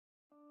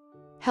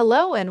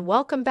Hello and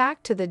welcome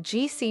back to the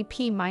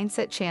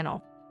GCP-Mindset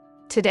channel.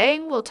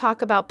 Today we'll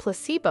talk about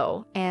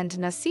placebo and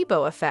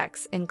nocebo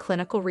effects in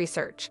clinical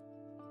research.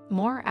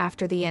 More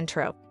after the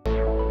intro.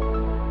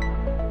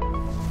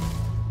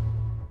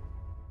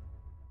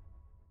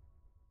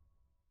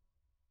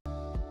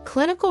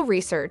 Clinical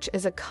research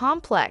is a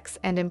complex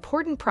and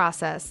important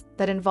process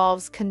that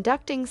involves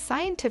conducting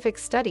scientific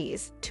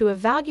studies to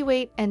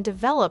evaluate and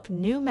develop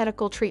new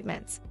medical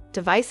treatments,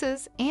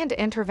 devices, and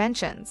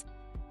interventions.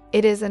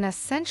 It is an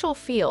essential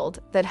field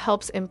that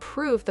helps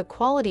improve the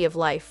quality of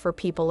life for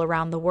people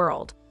around the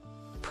world.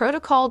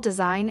 Protocol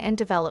design and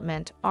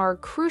development are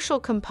crucial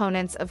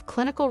components of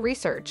clinical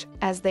research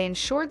as they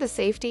ensure the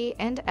safety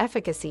and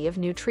efficacy of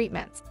new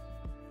treatments.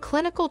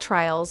 Clinical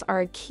trials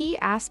are a key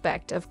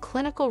aspect of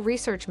clinical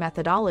research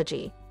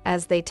methodology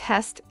as they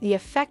test the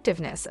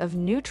effectiveness of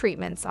new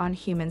treatments on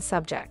human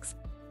subjects.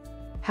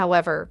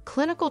 However,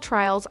 clinical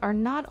trials are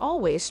not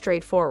always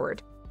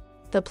straightforward.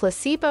 The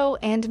placebo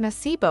and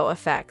nocebo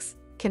effects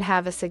can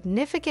have a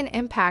significant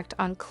impact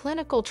on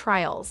clinical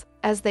trials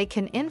as they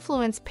can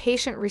influence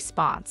patient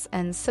response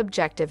and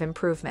subjective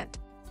improvement.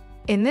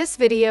 In this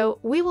video,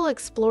 we will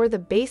explore the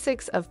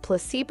basics of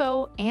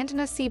placebo and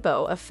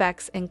nocebo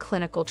effects in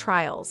clinical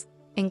trials,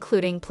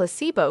 including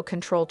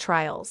placebo-controlled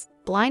trials,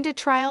 blinded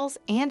trials,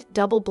 and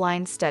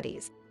double-blind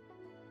studies.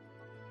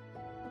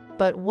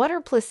 But what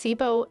are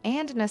placebo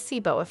and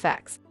nocebo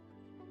effects?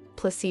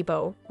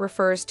 Placebo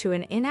refers to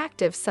an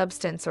inactive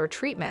substance or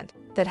treatment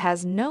that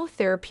has no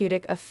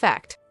therapeutic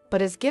effect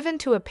but is given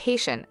to a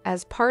patient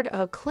as part of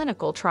a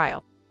clinical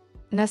trial.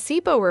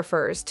 Nocebo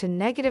refers to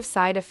negative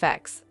side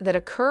effects that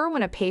occur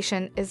when a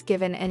patient is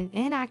given an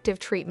inactive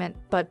treatment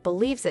but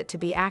believes it to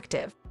be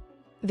active.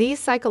 These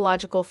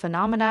psychological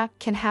phenomena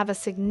can have a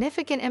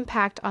significant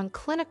impact on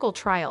clinical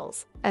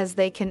trials as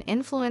they can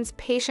influence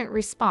patient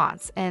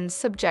response and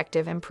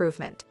subjective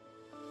improvement.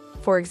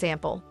 For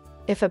example,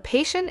 if a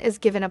patient is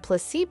given a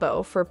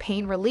placebo for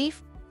pain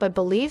relief but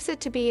believes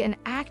it to be an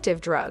active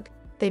drug,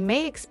 they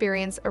may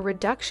experience a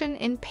reduction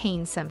in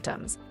pain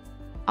symptoms.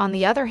 On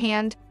the other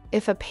hand,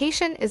 if a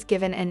patient is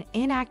given an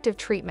inactive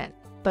treatment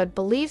but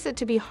believes it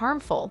to be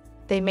harmful,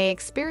 they may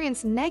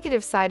experience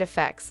negative side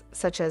effects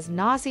such as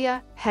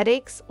nausea,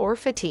 headaches, or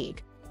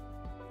fatigue.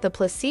 The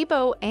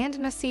placebo and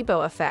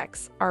nocebo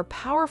effects are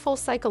powerful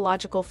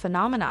psychological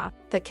phenomena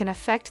that can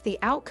affect the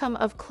outcome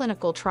of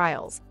clinical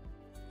trials.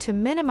 To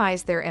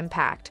minimize their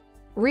impact,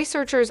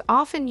 researchers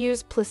often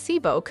use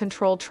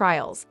placebo-controlled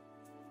trials.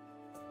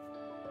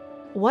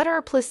 What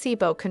are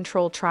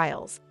placebo-controlled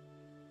trials?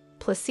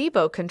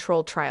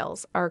 Placebo-controlled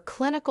trials are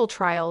clinical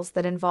trials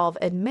that involve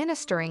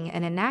administering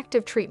an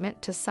inactive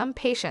treatment to some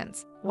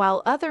patients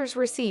while others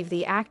receive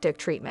the active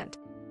treatment.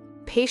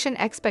 Patient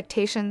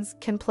expectations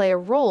can play a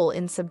role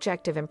in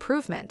subjective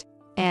improvement,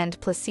 and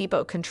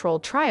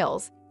placebo-controlled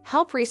trials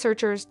help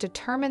researchers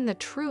determine the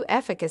true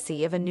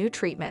efficacy of a new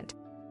treatment.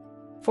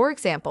 For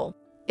example,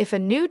 if a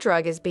new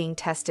drug is being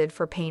tested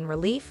for pain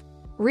relief,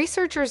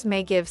 researchers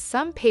may give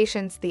some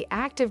patients the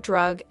active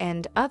drug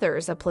and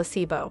others a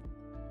placebo.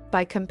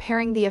 By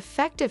comparing the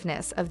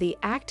effectiveness of the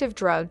active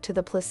drug to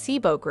the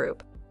placebo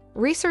group,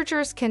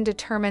 researchers can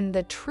determine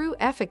the true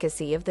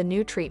efficacy of the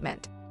new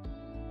treatment.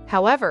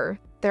 However,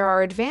 there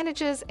are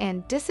advantages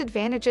and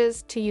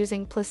disadvantages to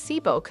using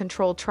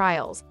placebo-controlled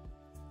trials.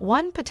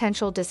 One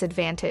potential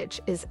disadvantage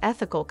is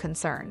ethical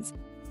concerns.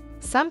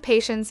 Some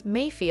patients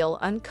may feel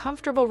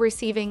uncomfortable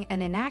receiving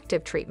an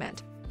inactive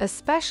treatment,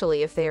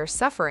 especially if they are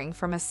suffering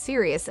from a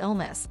serious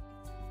illness.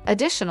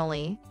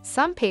 Additionally,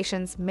 some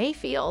patients may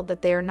feel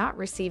that they are not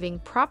receiving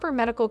proper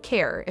medical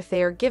care if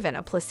they are given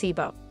a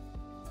placebo.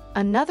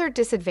 Another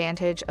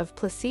disadvantage of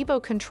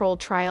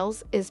placebo-controlled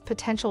trials is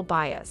potential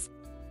bias.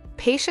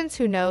 Patients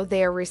who know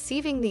they are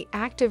receiving the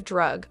active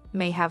drug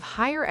may have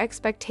higher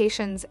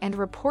expectations and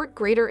report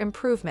greater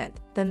improvement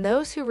than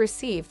those who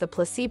receive the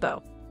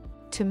placebo.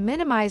 To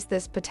minimize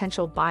this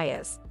potential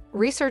bias,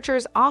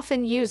 researchers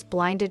often use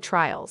blinded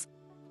trials.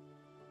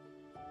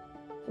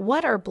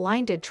 What are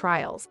blinded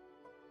trials?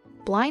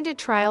 Blinded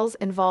trials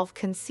involve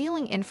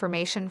concealing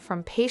information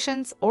from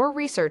patients or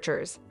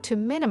researchers to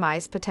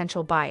minimize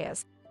potential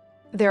bias.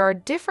 There are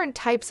different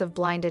types of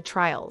blinded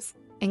trials,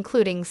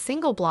 including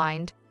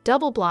single-blind,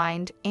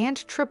 double-blind,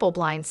 and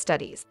triple-blind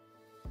studies.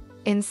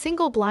 In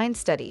single-blind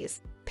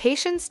studies,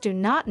 patients do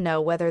not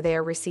know whether they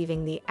are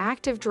receiving the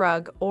active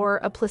drug or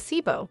a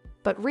placebo,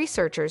 but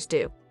researchers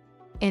do.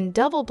 In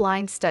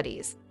double-blind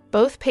studies,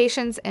 both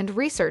patients and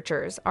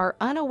researchers are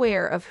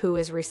unaware of who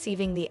is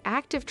receiving the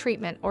active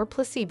treatment or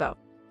placebo.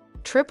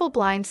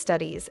 Triple-blind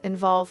studies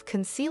involve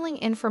concealing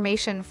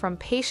information from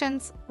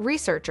patients,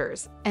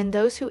 researchers, and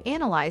those who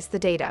analyze the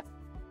data.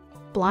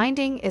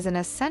 Blinding is an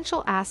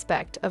essential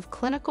aspect of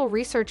clinical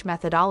research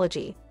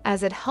methodology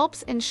as it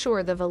helps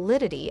ensure the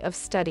validity of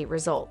study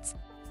results.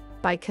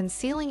 By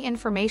concealing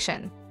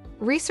information,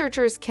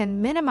 researchers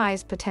can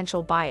minimize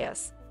potential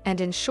bias and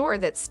ensure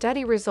that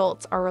study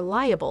results are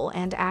reliable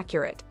and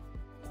accurate.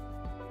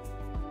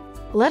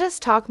 Let us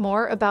talk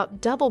more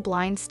about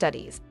double-blind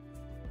studies.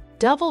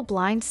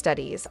 Double-blind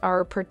studies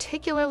are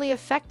particularly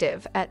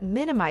effective at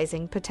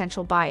minimizing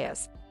potential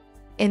bias.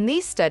 In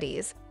these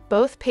studies,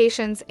 both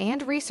patients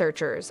and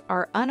researchers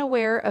are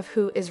unaware of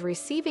who is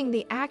receiving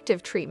the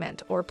active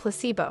treatment or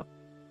placebo.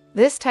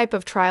 This type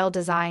of trial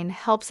design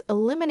helps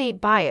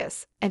eliminate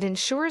bias and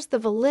ensures the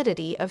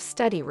validity of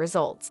study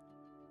results.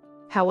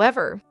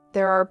 However,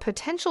 there are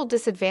potential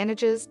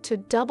disadvantages to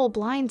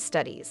double-blind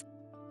studies.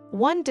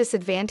 One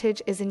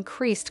disadvantage is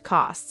increased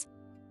costs.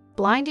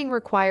 Blinding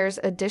requires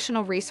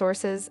additional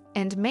resources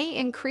and may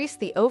increase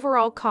the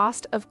overall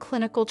cost of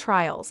clinical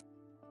trials.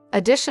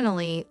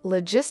 Additionally,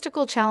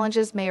 logistical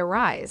challenges may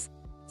arise,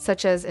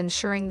 such as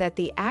ensuring that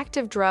the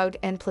active drug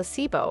and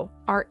placebo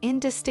are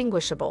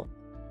indistinguishable.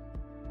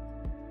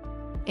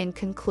 In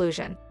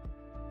conclusion,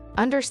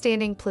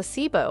 understanding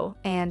placebo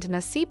and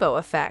nocebo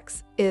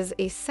effects is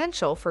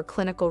essential for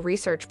clinical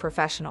research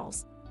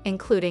professionals,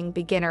 including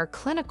beginner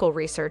clinical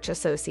research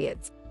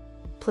associates.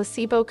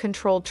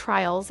 Placebo-controlled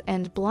trials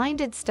and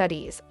blinded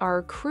studies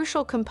are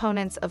crucial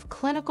components of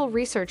clinical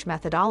research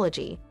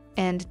methodology,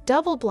 and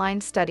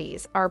double-blind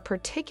studies are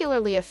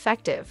particularly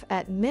effective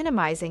at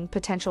minimizing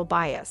potential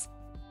bias.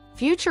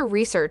 Future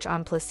research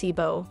on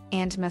placebo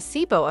and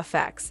nocebo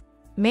effects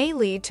may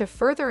lead to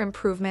further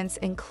improvements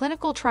in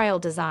clinical trial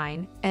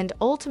design and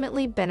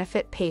ultimately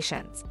benefit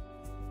patients.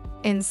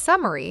 In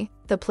summary,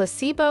 the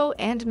placebo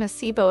and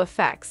nocebo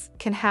effects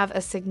can have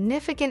a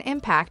significant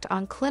impact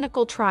on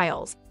clinical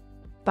trials.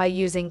 By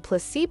using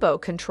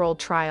placebo-controlled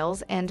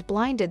trials and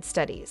blinded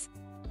studies,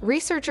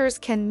 researchers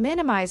can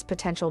minimize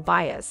potential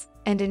bias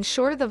and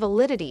ensure the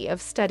validity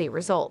of study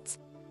results.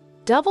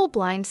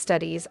 Double-blind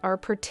studies are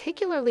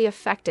particularly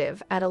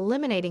effective at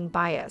eliminating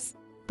bias,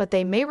 but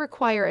they may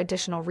require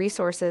additional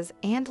resources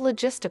and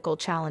logistical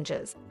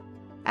challenges.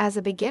 As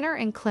a beginner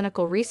in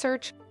clinical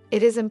research,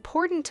 it is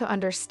important to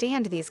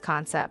understand these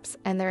concepts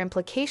and their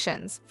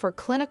implications for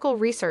clinical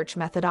research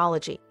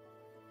methodology.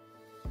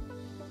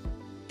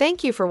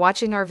 Thank you for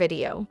watching our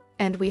video,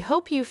 and we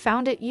hope you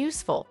found it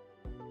useful.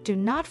 Do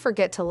not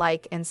forget to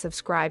like and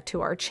subscribe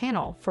to our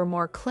channel for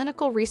more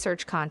clinical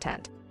research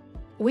content.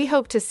 We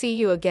hope to see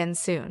you again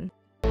soon.